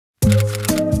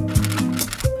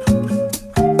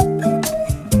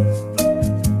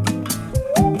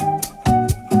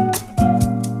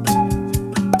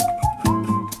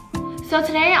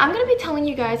telling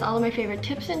you guys all of my favorite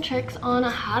tips and tricks on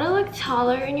how to look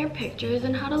taller in your pictures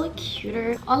and how to look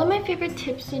cuter. All of my favorite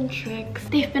tips and tricks.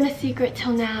 They've been a secret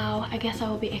till now. I guess I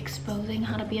will be exposing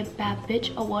how to be a bad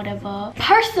bitch or whatever.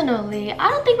 Personally, I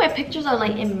don't think my pictures are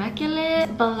like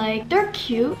immaculate, but like they're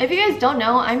cute. If you guys don't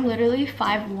know, I'm literally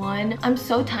 5'1". I'm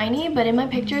so tiny, but in my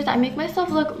pictures I make myself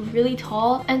look really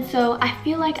tall, and so I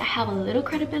feel like I have a little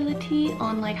credibility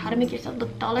on like how to make yourself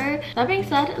look taller. That being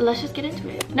said, let's just get into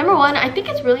it. Number one, I think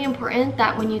it's really important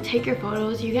that when you take your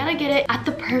photos, you gotta get it at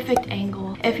the perfect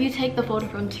angle. If you take the photo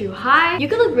from too high, you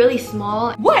can look really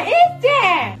small. What is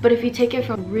that? But if you take it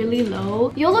from really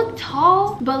low, you'll look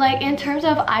tall. But like in terms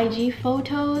of IG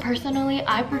photos, personally,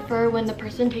 I prefer when the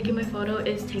person taking my photo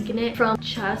is taking it from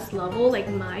chest level, like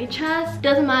my chest.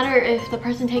 Doesn't matter if the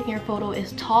person taking your photo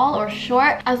is tall or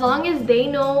short, as long as they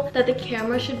know that the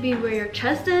camera should be where your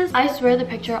chest is, I swear the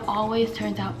picture always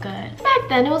turns out good. Back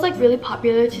then, it was like really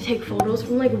popular to take photos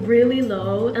from like really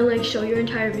low and like show your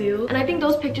entire view, and I think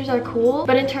those pictures are cool.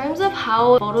 But in terms of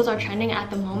how photos are trending at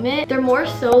the moment, they're more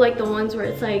so like the ones where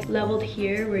it's like leveled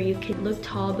here, where you can look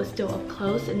tall but still up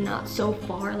close and not so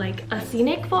far, like a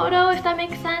scenic photo, if that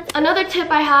makes sense. Another tip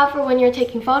I have for when you're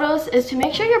taking photos is to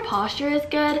make sure your posture is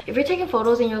good. If you're taking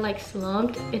photos and you're like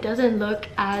slumped, it doesn't look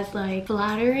as like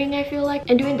flattering, I feel like,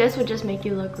 and doing this would just make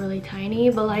you look really tiny.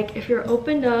 But like if you're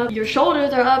opened up, your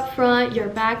shoulders are up front, your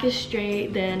back is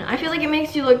straight, then I feel like it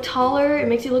makes you look taller, it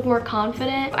makes you look more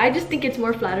confident. I just think it's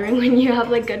more flattering when you have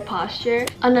like good posture.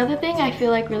 Another thing I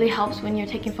feel like really helps when you're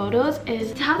taking photos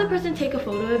is to have the person take a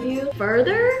photo of you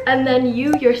further, and then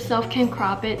you yourself can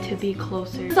crop it to be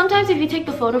closer. Sometimes if you take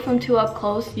the photo from too up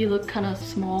close, you look kind of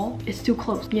small. It's too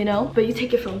close, you know? But you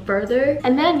take it from further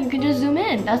and then you can just zoom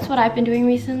in. That's what I've been doing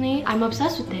recently. I'm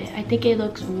obsessed with it. I think it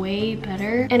looks way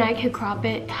better and I can crop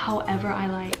it however I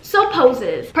like. So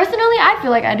poses. Personally, I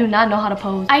feel like I do not know how to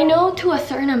pose. I know to a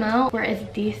certain amount where it's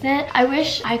decent. I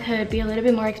wish I could be a little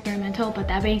bit more experimental, but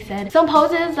that being said, some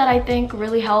poses that I think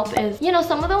really help is, you know,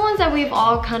 some of the ones that we've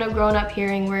all kind of grown up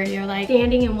hearing, where you're like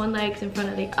standing and one leg's in front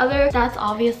of the other. That's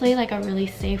obviously like a really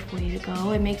safe way to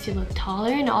go. It makes you look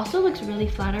taller and it also looks really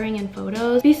flattering in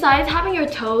photos. Besides having your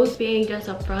toes being just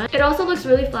up front, it also looks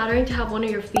really flattering to have one of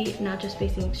your feet not just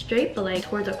facing straight but like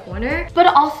towards a corner. But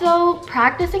also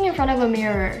practicing in front of a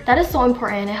mirror, that is so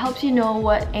important. It helps you know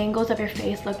what angles of your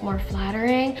face look more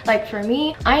flattering. Like for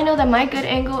me, I know that my good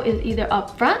angle is either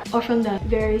up front or from the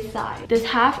very side. This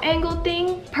half angle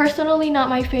thing, personally not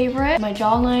my favorite. My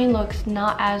jawline looks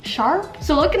not as sharp.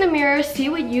 So look in the mirror, see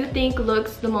what you think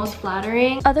looks the most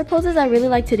flattering. Other poses I really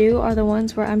like to do are the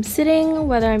ones where I'm sitting,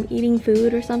 whether I'm eating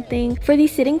food or something. For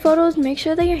these sitting photos, make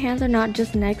sure that your hands are not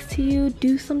just next to you.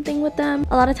 Do something with them.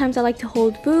 A lot of times I like to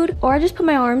hold food, or I just put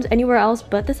my arms anywhere else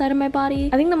but the side of my body.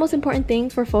 I think the most important thing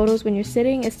for photos when you're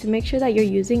sitting is to make sure that you're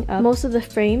using up most of the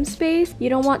frame space. You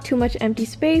don't want too much empty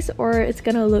space or it's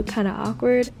gonna look kind of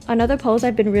awkward. Another pose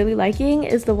I've been really liking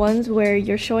is the ones where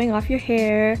you're showing off your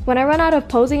hair. When I run out of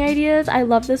posing ideas, I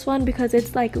love this one because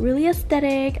it's like really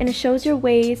aesthetic and it shows your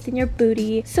waist and your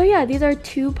booty. So yeah, these are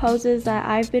two poses that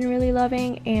I've been really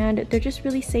loving, and they're just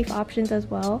really safe options as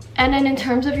well. And then in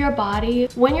terms of your body,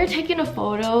 when you're taking a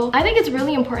photo, I think it's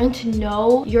really important to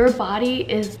know your body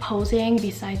is posing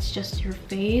besides just your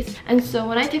face. And so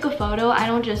when I take a photo, I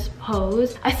don't just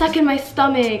pose. I suck in my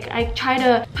stomach. I try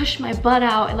to push my butt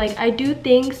out. Like I do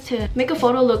things to make a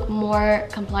photo look more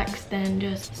complex than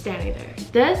just standing there.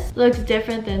 This looks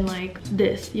different than like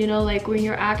this, you know, like when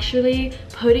you're actually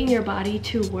putting your body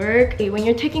to work. When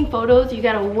you're taking photos, you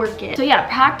gotta work it. So yeah,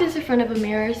 practice in front of a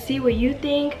mirror, see what you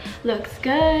think looks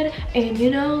good, and you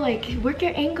know, like work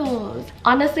your angles.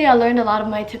 Honestly, I learned a lot of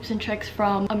my tips and tricks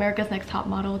from America's Next Top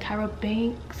Model, Tyra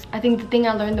Banks. I think the thing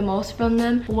I learned the most from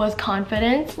them was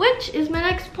confidence, which is my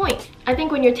next point. I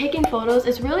think when you're taking photos,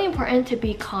 it's really important to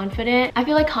be confident. I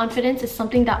feel like confidence is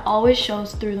something that always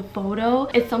shows through the photo.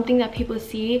 It's something that people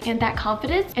see, and that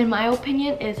confidence, in my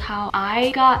opinion, is how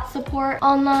I got support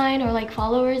online or like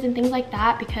followers and things like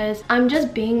that, because I'm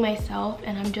just being myself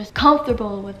and I'm just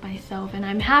comfortable with myself and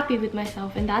I'm happy with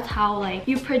myself, and that's how like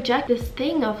you project this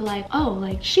thing of like, oh,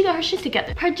 like she got her shit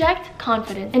together. Project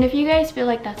confidence. And if you guys feel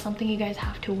like that's something you guys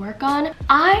have to work on,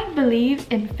 I believe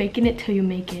in faking it till you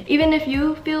make it. Even if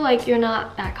you feel like you're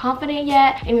not that confident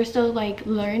yet and you're still like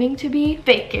learning to be,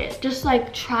 fake it. Just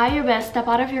like try your best, step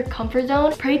out of your comfort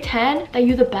zone, pretend that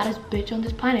you're the baddest bitch on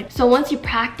this planet. So once you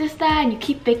practice that and you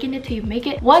keep faking it till you make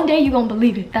it, one day you're gonna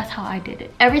believe it. That's how I did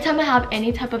it. Every time I have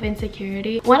any type of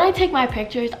insecurity, when I take my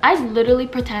pictures, I literally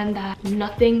pretend that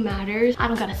nothing matters. I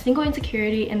don't got a single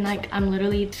insecurity and like I'm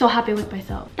literally so happy with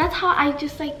myself. That's how I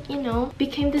just like, you know,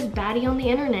 became this baddie on the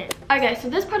internet. Alright guys, so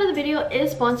this part of the video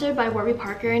is sponsored by Warby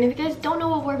Parker, and if you guys don't know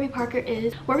what Warby Parker Parker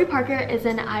is. Warby Parker is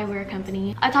an eyewear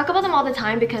company. I talk about them all the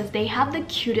time because they have the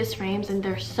cutest frames and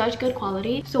they're such good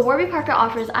quality. So Warby Parker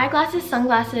offers eyeglasses,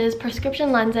 sunglasses,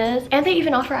 prescription lenses, and they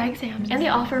even offer eye exams. And they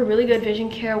offer really good vision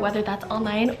care, whether that's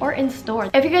online or in store.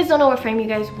 If you guys don't know what frame you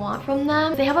guys want from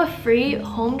them, they have a free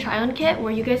home try-on kit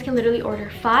where you guys can literally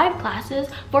order 5 glasses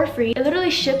for free. It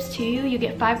literally ships to you. You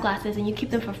get 5 glasses and you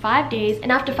keep them for 5 days.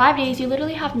 And after 5 days, you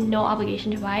literally have no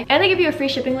obligation to buy. And they give you a free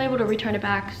shipping label to return it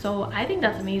back. So I think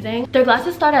that's amazing. Their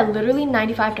glasses start at literally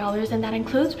 $95 and that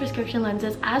includes prescription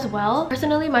lenses as well.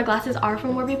 Personally, my glasses are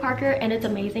from Warby Parker and it's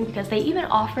amazing because they even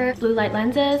offer blue light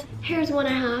lenses. Here's one I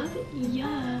have.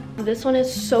 Yeah. This one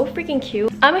is so freaking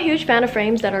cute. I'm a huge fan of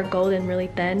frames that are gold and really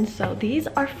thin, so these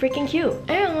are freaking cute.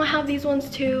 And I have these ones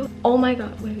too. Oh my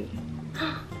god, wait.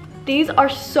 These are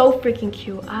so freaking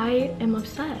cute. I am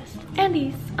obsessed. And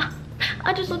these.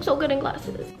 I just look so good in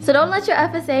glasses. So don't let your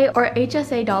FSA or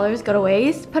HSA dollars go to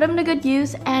waste. Put them to good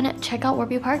use and check out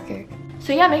Warby Parker.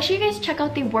 So yeah, make sure you guys check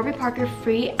out the Warby Parker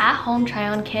free at-home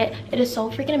try-on kit. It is so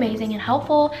freaking amazing and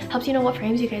helpful. Helps you know what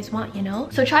frames you guys want, you know?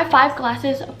 So try 5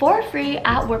 glasses for free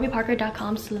at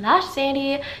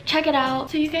warbyparker.com/Sandy. Check it out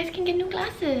so you guys can get new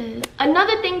glasses.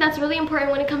 Another thing that's really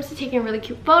important when it comes to taking really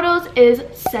cute photos is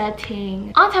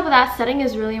setting. On top of that, setting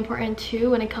is really important too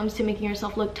when it comes to making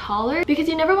yourself look taller, because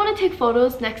you never want to take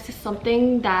photos next to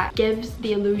something that gives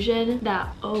the illusion that,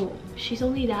 oh, she's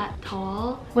only that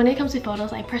tall. When it comes to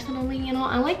photos, I personally, you know,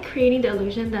 I like creating the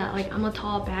illusion that like I'm a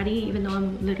tall baddie even though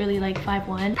I'm literally like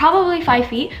 5'1", probably 5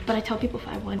 feet, but I tell people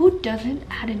 5'1". Who doesn't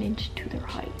add an inch to their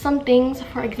height? Some things,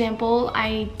 for example,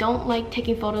 I don't like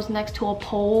taking photos next to a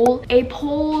pole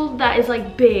that is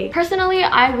like big. Personally,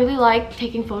 I really like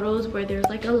taking photos where there's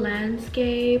like a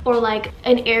landscape or like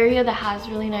an area that has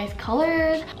really nice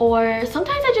colors, or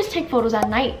sometimes I just take photos at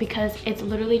night because it's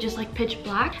literally just like pitch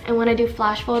black, and when I do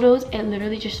flash photos, it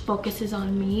literally just focuses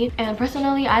on me. And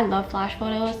personally, I love flash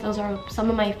photos. Those are some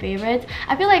of my favorites.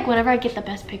 I feel like whenever I get the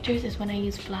best pictures is when I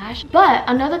use flash. But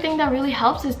another thing that really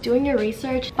helps is doing your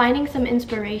research, finding some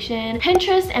inspiration.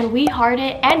 Pinterest and We Heart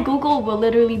It and Google will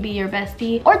literally be your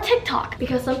bestie, or TikTok,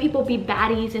 because some people be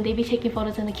baddies and they be taking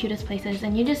photos in the cutest places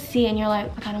and you just see and you're like,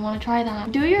 I kind of want to try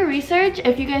that. Do your research.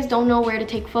 If you guys don't know where to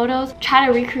take photos, try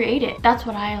to recreate it. That's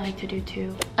what I like to do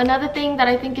too. Another thing that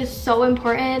I think is so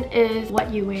important is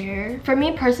what you wear. For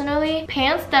me personally,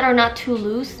 pants that are not too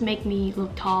loose make me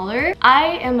look taller.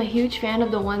 I am a huge fan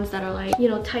of the ones that are like, you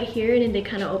know, tight here and then they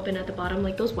kind of open at the bottom,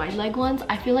 like those wide leg ones.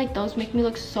 I feel like those make me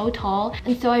look so tall,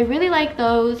 and so I really like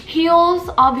those. Heels,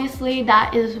 obviously,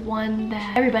 that is one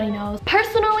that everybody knows.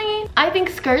 Personally, I think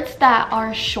skirts that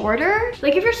are shorter,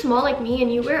 like if you're small like me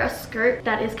and you wear a skirt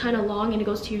that is kind of long and it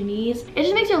goes to your knees, it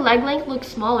just makes your leg length look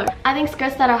smaller. I think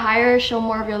skirts that are higher show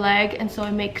more of your leg, and so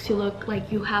it makes you look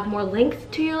like you have more length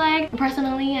to your leg.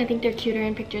 Personally, I think they're cuter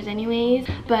in pictures anyways,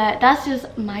 but that's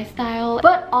just my style.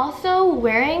 But also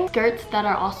wearing skirts that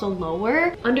are also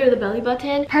lower under the belly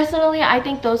button, personally, I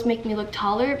think those make me look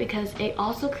taller because it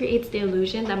also creates the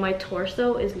illusion that my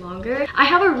torso is longer. I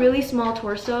have a really small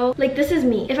torso. Like, this is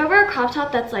me. If I wear a crop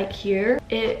top that's like here,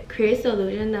 it creates the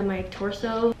illusion that my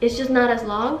torso is just not as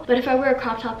long. But if I wear a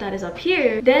crop top that is up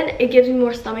here, then it gives me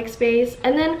more stomach space.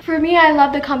 And then for me, I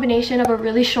love the combination of a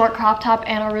really short crop top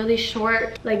and a really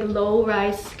short, like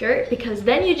low-rise skirt, because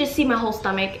then you just see my whole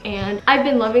stomach, and I've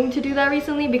been loving to do that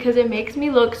recently because it makes me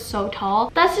look so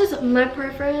tall. That's just my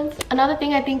preference. Another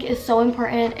thing I think is so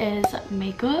important is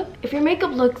makeup. If your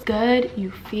makeup looks good,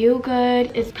 you feel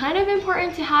good. It's kind of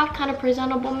important to have kind of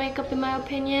presentable makeup in my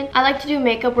opinion. I like to do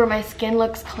makeup where my skin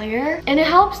looks clear, and it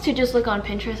helps to just look on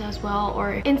Pinterest as well,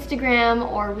 or Instagram,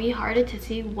 or We Heart It, to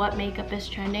see what makeup is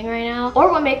trending right now,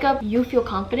 or what makeup you feel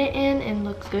confident in and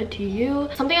looks good to you.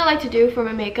 Something I like to do for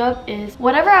my makeup is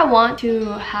whatever I want to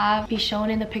have be shown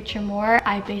in the picture more,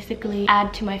 I basically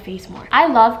add to my face more. I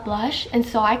love blush, and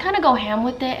so I kind of go ham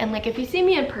with it, and like if you see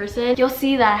me in person, you'll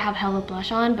see that I have hella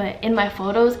blush on, but in my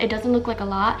photos it doesn't look like a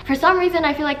lot. For some reason,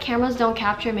 I feel like cameras don't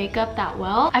capture makeup that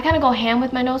well. I kind of go ham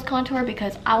with my nose contour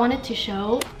because I want it to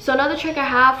show. So another trick I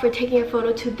have for taking your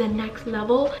photo to the next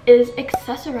level is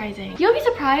accessorizing. You'll be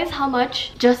surprised how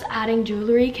much just adding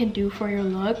jewelry can do for your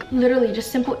look. Literally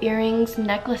just simple earrings,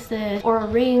 necklaces, or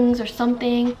rings or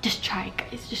something. Just try it,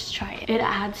 guys. Just try it. It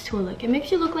adds to a look. It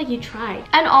makes you look like you tried.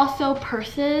 And also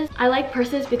purses. I like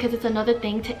purses because it's another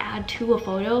thing to add to a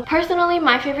photo. Personally,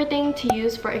 my favorite thing to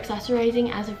use for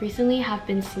accessorizing as of recently have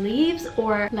been sleeves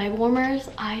or leg warmers.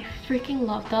 I freaking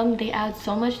love them. They add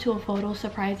so much to a photo,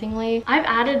 surprisingly. I've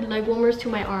added leg warmers to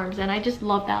my arms and I just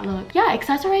love that look. Yeah,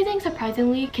 accessorizing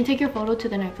surprisingly can take your photo to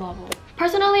the next level.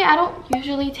 Personally, I don't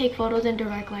usually take photos in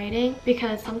direct lighting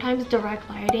because sometimes direct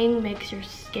lighting makes your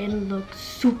skin look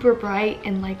super bright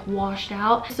and like washed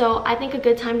out. So I think a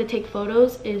good time to take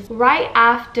photos is right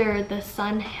after the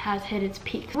sun has hit its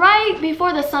peak, right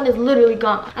before the sun is literally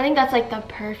gone. I think that's like the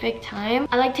perfect time.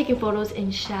 I like taking photos in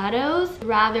shadows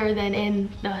rather than in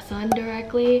the sun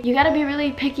directly. You gotta be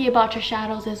really picky about your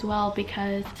shadows as well,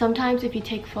 because sometimes if you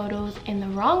take photos in the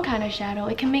wrong kind of shadow,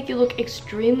 it can make you look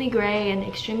extremely gray and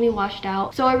extremely washed out.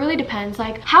 So it really depends.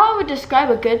 Like how I would describe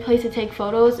a good place to take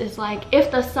photos is like if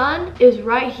the sun is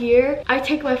right here, I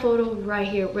take my photo right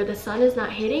here where the sun is not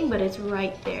hitting, but it's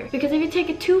right there. Because if you take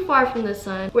it too far from the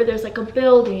sun where there's like a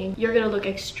building, you're gonna look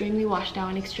extremely washed out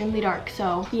and extremely dark.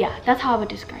 So yeah, that's how I would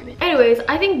describe it. Anyways,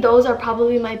 I think those are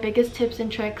probably my biggest tips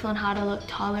and tricks on how to look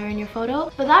taller in your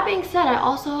photo. But that being said, I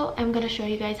also am gonna show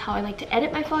you guys how I like to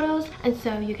edit my photos, and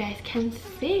so you guys can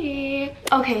see.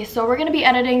 Okay, so we're gonna be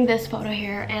editing this photo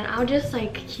here, and I'll just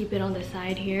like keep it on the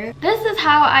side here. This is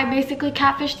how I basically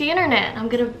catfish the internet. I'm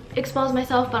gonna expose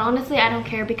myself, but honestly I don't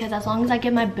care, because as long as I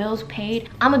get my bills paid,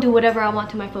 I'm gonna do whatever I want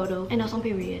to my photo, and that's on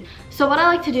period. So what I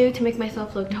like to do to make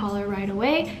myself look taller right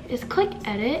away is click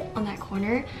edit on that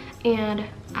corner, and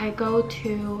I go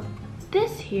to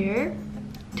this here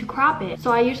to crop it.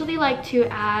 So I usually like to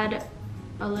add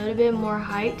a little bit more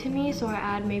height to me, so I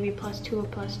add maybe +2 or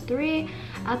 +3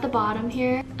 at the bottom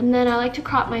here. And then I like to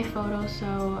crop my photo,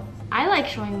 so I like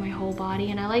showing my whole body,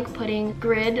 and I like putting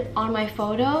grid on my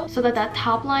photo so that that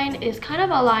top line is kind of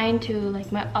aligned to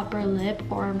like my upper lip,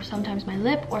 or sometimes my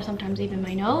lip, or sometimes even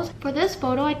my nose. For this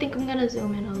photo, I think I'm gonna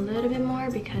zoom in a little bit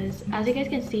more, because as you guys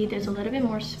can see, there's a little bit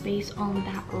more space on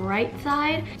that right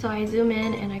side. So I zoom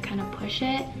in and I kind of push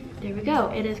it. There we go.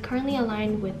 It is currently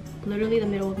aligned with literally the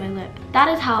middle of my lip. That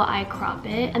is how I crop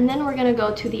it. And then we're gonna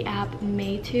go to the app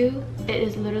Meitu. It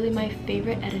is literally my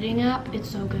favorite editing app. It's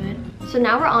so good. So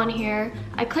now we're on here.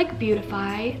 I click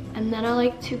beautify, and then I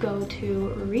like to go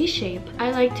to reshape.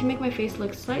 I like to make my face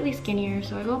look slightly skinnier,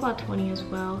 so I go about 20 as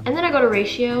well. And then I go to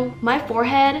ratio. My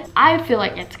forehead, I feel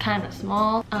like it's kind of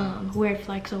small. Weird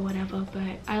flex or whatever,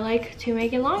 but I like to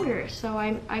make it longer. So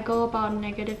I go about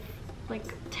negative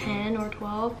like 10 or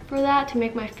 12 for that to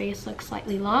make my face look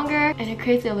slightly longer, and it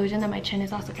creates the illusion that my chin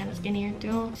is also kind of skinnier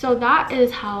too. So that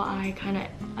is how I kind of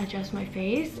adjust my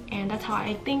face, and that's how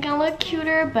I think I look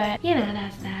cuter, but you know,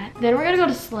 that's that. Then we're gonna go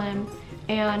to slim,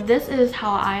 and this is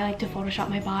how I like to Photoshop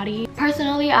my body.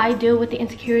 Personally, I deal with the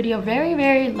insecurity of very,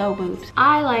 very low boobs.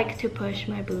 I like to push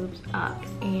my boobs up,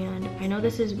 and I know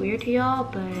this is weird to y'all,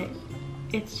 but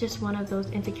it's just one of those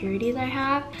insecurities I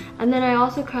have. And then I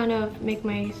also kind of make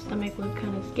my stomach look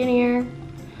kind of skinnier.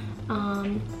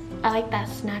 I like that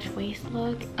snatch waist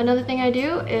look. Another thing I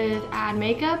do is add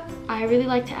makeup. I really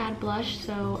like to add blush,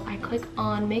 so I click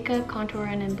on makeup, contour,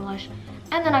 and then blush.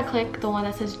 And then I click the one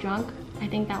that says drunk. I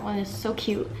think that one is so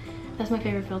cute. That's my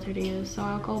favorite filter to use, so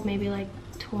I'll go maybe like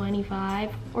 25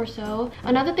 or so.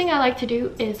 Another thing I like to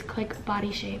do is click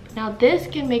body shape. Now this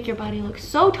can make your body look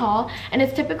so tall, and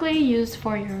it's typically used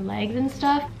for your legs and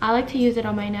stuff. I like to use it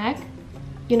on my neck.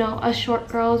 You know, us short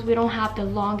girls, we don't have the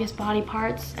longest body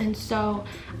parts, and so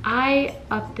I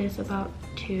up this about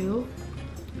 2.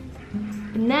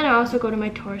 And then I also go to my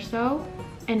torso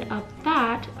and up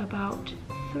that about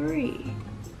 3.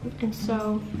 And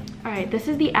so, all right, this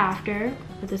is the after,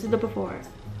 but this is the before.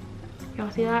 Y'all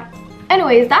see that?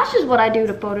 Anyways, that's just what I do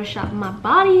to Photoshop my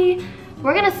body.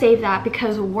 We're gonna save that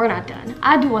because we're not done.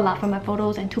 I do a lot for my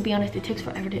photos, and to be honest, it takes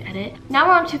forever to edit. Now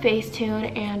we're on to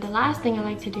Facetune, and the last thing I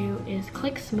like to do is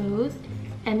click smooth,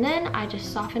 and then I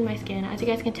just soften my skin. As you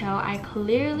guys can tell, I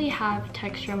clearly have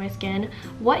texture on my skin.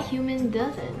 What human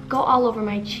doesn't? Go all over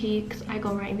my cheeks. I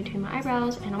go right in between my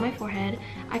eyebrows and on my forehead.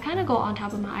 I kind of go on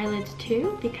top of my eyelids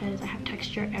too, because I have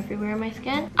texture everywhere in my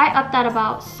skin. I up that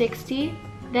about 60.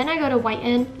 Then I go to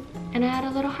whiten, and I add a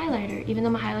little highlighter. Even though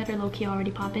my highlighter low-key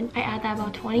already popping, I add that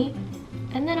about 20.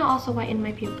 And then I also whiten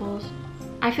my pupils.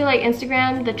 I feel like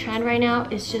Instagram, the trend right now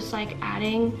is just like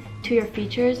adding to your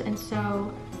features, and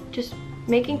so just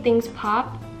making things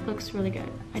pop looks really good.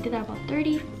 I did that about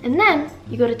 30. And then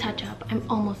you go to touch up. I'm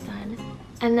almost done.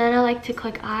 And then I like to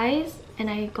click eyes, and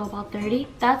I go about 30.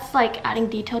 That's like adding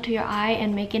detail to your eye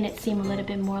and making it seem a little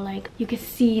bit more like you can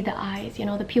see the eyes, you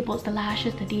know, the pupils, the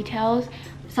lashes, the details.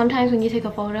 Sometimes when you take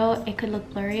a photo, it could look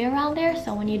blurry around there,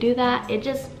 so when you do that, it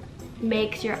just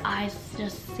makes your eyes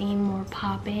just seem more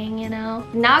popping, you know.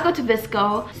 Now I go to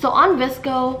Vsco. So on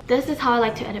Vsco, this is how I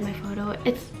like to edit my photo.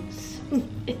 It's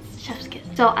chef's kiss.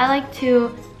 So I like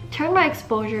to turn my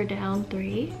exposure down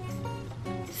 3.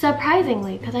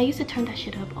 Surprisingly, because I used to turn that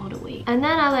shit up all the way. And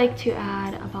then I like to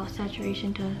add about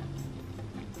saturation to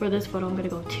for this photo, I'm gonna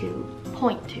go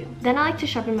 2.2. Then I like to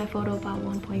sharpen my photo about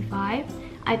 1.5.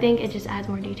 I think it just adds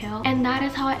more detail. And that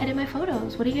is how I edit my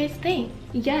photos. What do you guys think?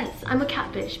 Yes, I'm a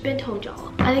catfish. Been told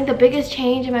y'all. I think the biggest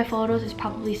change in my photos is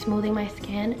probably smoothing my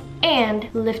skin and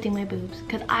lifting my boobs.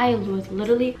 Because I was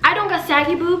literally, I don't got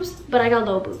saggy boobs, but I got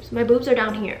low boobs. My boobs are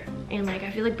down here. And like,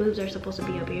 I feel like boobs are supposed to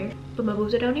be up here, but my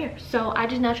boobs are down here. So I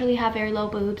just naturally have very low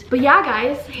boobs. But yeah,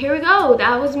 guys, here we go.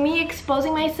 That was me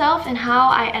exposing myself and how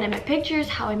I edit my pictures,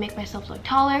 how I make myself look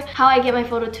taller, how I get my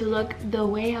photo to look the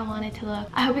way I want it to look.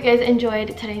 I hope you guys enjoyed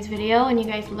today's video and you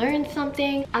guys learned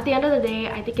something. At the end of the day,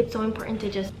 I think it's so important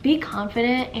to just be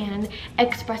confident and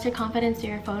express your confidence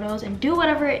through your photos and do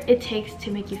whatever it takes to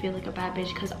make you feel like a bad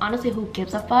bitch, because honestly, who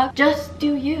gives a fuck? Just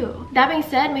do you. That being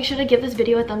said, make sure to give this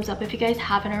video a thumbs up if you guys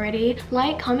haven't already.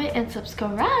 Like, comment, and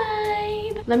subscribe.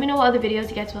 Let me know what other videos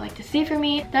you guys would like to see from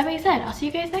me. That being said, I'll see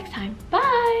you guys next time.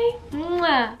 Bye.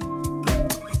 Mwah.